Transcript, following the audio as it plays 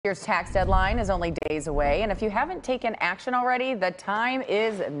Year's tax deadline is only days away, and if you haven't taken action already, the time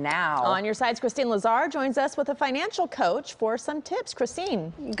is now. On your sides, Christine Lazar joins us with a financial coach for some tips.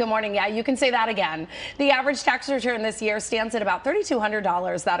 Christine. Good morning. Yeah, you can say that again. The average tax return this year stands at about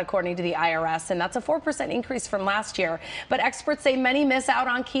 $3,200, that according to the IRS, and that's a 4% increase from last year. But experts say many miss out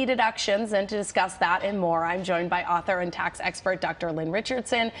on key deductions, and to discuss that and more, I'm joined by author and tax expert Dr. Lynn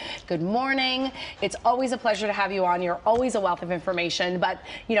Richardson. Good morning. It's always a pleasure to have you on. You're always a wealth of information, but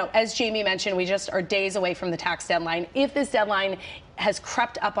you know, as Jamie mentioned, we just are days away from the tax deadline. If this deadline has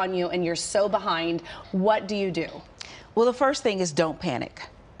crept up on you and you're so behind, what do you do? Well, the first thing is don't panic.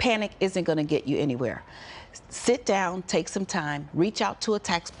 Panic isn't going to get you anywhere. Sit down, take some time, reach out to a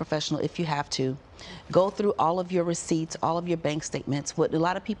tax professional if you have to. Go through all of your receipts, all of your bank statements. What a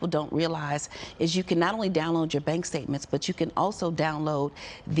lot of people don't realize is you can not only download your bank statements, but you can also download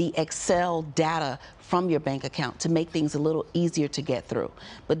the Excel data from your bank account to make things a little easier to get through.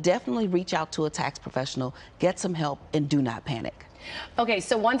 But definitely reach out to a tax professional, get some help, and do not panic. Okay,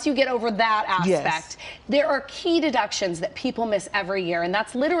 so once you get over that aspect, Yes. there are key deductions that people miss every year, and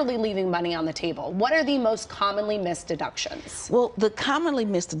that's literally leaving money on the table. What are the most commonly missed deductions? Well, the commonly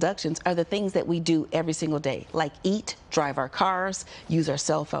missed deductions are the things that we do every single day, like eat, drive our cars, use our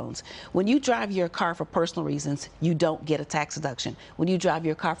cell phones. When you drive your car for personal reasons, you don't get a tax deduction. When you drive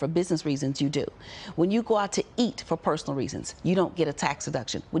your car for business reasons, you do. When you go out to eat for personal reasons, you don't get a tax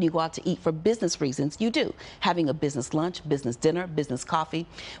deduction. When you go out to eat for business reasons, you do. Having a business lunch, business dinner, business coffee.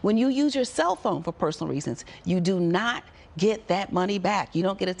 When you use your cell phone for personal reasons, you do not get that money back. You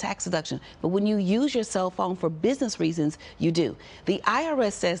don't get a tax deduction. But when you use your cell phone for business reasons, you do. The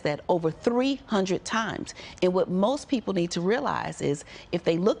IRS says that over 300 times. And what most people need to realize is if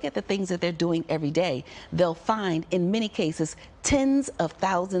they look at the things that they're doing every day, they'll find in many cases tens of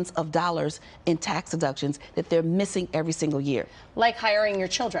thousands of dollars in tax deductions that they're missing every single year. Like hiring your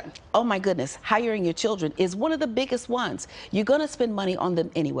children. Oh my goodness, hiring your children is one of the biggest ones. You're going to spend money on them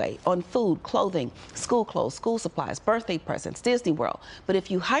anyway, on food, clothing, clothes, school supplies, birthday presents, Disney World. But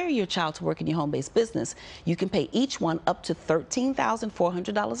if you hire your child to work in your home-based business, you can pay each one up to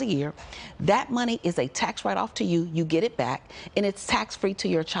 $13,400 a year. That money is a tax write-off to you. You get it back, and it's tax-free to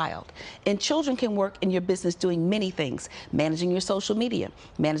your child. And children can work in your business doing many things, managing your social media,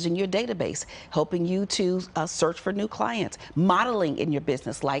 managing your database, helping you to search for new clients, modeling in your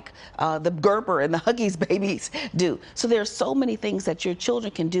business like the Gerber and the Huggies babies do. So there are so many things that your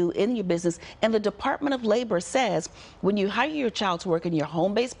children can do in your business, and the Department of Labor says when you hire your child to work in your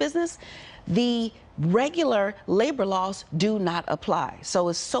home-based business, the regular labor laws do not apply. So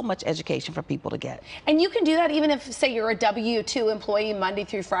it's so much education for people to get. And you can do that even if, say, you're a W-2 employee Monday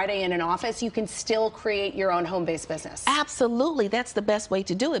through Friday in an office, you can still create your own home-based business. Absolutely. That's the best way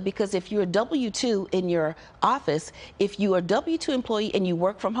to do it, because if you're a W-2 in your office, if you are a W-2 employee and you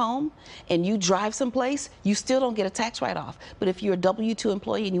work from home and you drive someplace, you still don't get a tax write-off. But if you're a W-2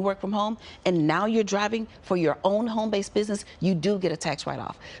 employee and you work from home and now you're driving for your own home-based business, you do get a tax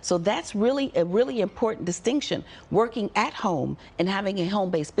write-off. So that's really a really important distinction. Working at home and having a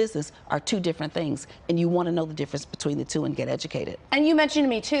home-based business are two different things, and you want to know the difference between the two and get educated. And you mentioned to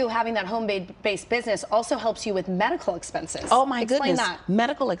me too, having that home-based business also helps you with medical expenses. Oh my Explain goodness, that.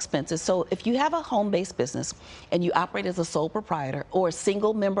 medical expenses. So if you have a home-based business and you operate as a sole proprietor or a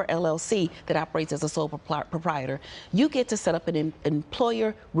single member LLC that operates as a sole proprietor, you get to set up an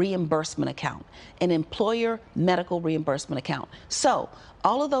employer reimbursement account, an employer medical reimbursement account. So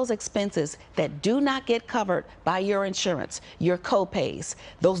all of those expenses that do not get covered by your insurance, your co-pays,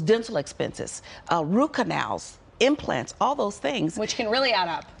 those dental expenses, root canals, implants, all those things. Which can really add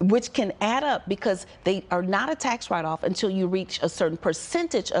up. Which can add up because they are not a tax write-off until you reach a certain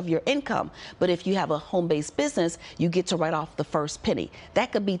percentage of your income. But if you have a home-based business, you get to write off the first penny.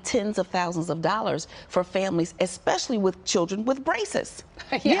 That could be tens of thousands of dollars for families, especially with children with braces.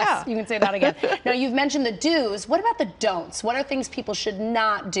 Yes, Yeah. you can say that again. Now, you've mentioned the do's. What about the don'ts? What are things people should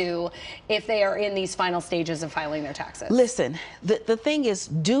not do if they are in these final stages of filing their taxes? Listen, the thing is,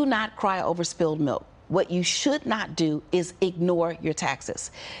 do not cry over spilled milk. What you should not do is ignore your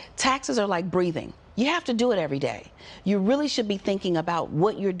taxes. Taxes are like breathing. You have to do it every day. You really should be thinking about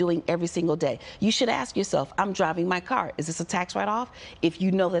what you're doing every single day. You should ask yourself, I'm driving my car. Is this a tax write-off? If you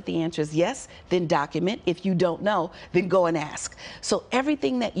know that the answer is yes, then document. If you don't know, then go and ask. So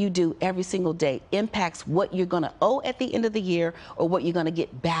everything that you do every single day impacts what you're going to owe at the end of the year or what you're going to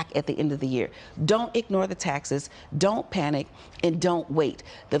get back at the end of the year. Don't ignore the taxes. Don't panic, and don't wait.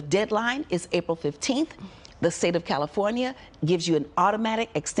 The deadline is April 15th. The state of California gives you an automatic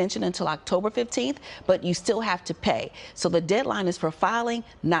extension until October 15th, but you still have to pay. So the deadline is for filing,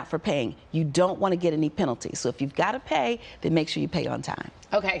 not for paying. You don't want to get any penalties. So if you've got to pay, then make sure you pay on time.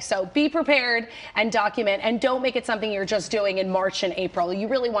 Okay, so be prepared and document, and don't make it something you're just doing in March and April. You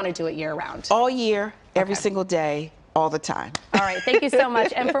really want to do it year round. All year, every single day, all the time. All right, thank you so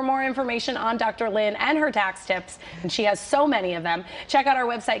much. And for more information on Dr. Lynn and her tax tips, and she has so many of them, check out our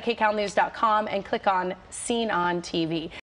website, kcalnews.com, and click on Seen on TV.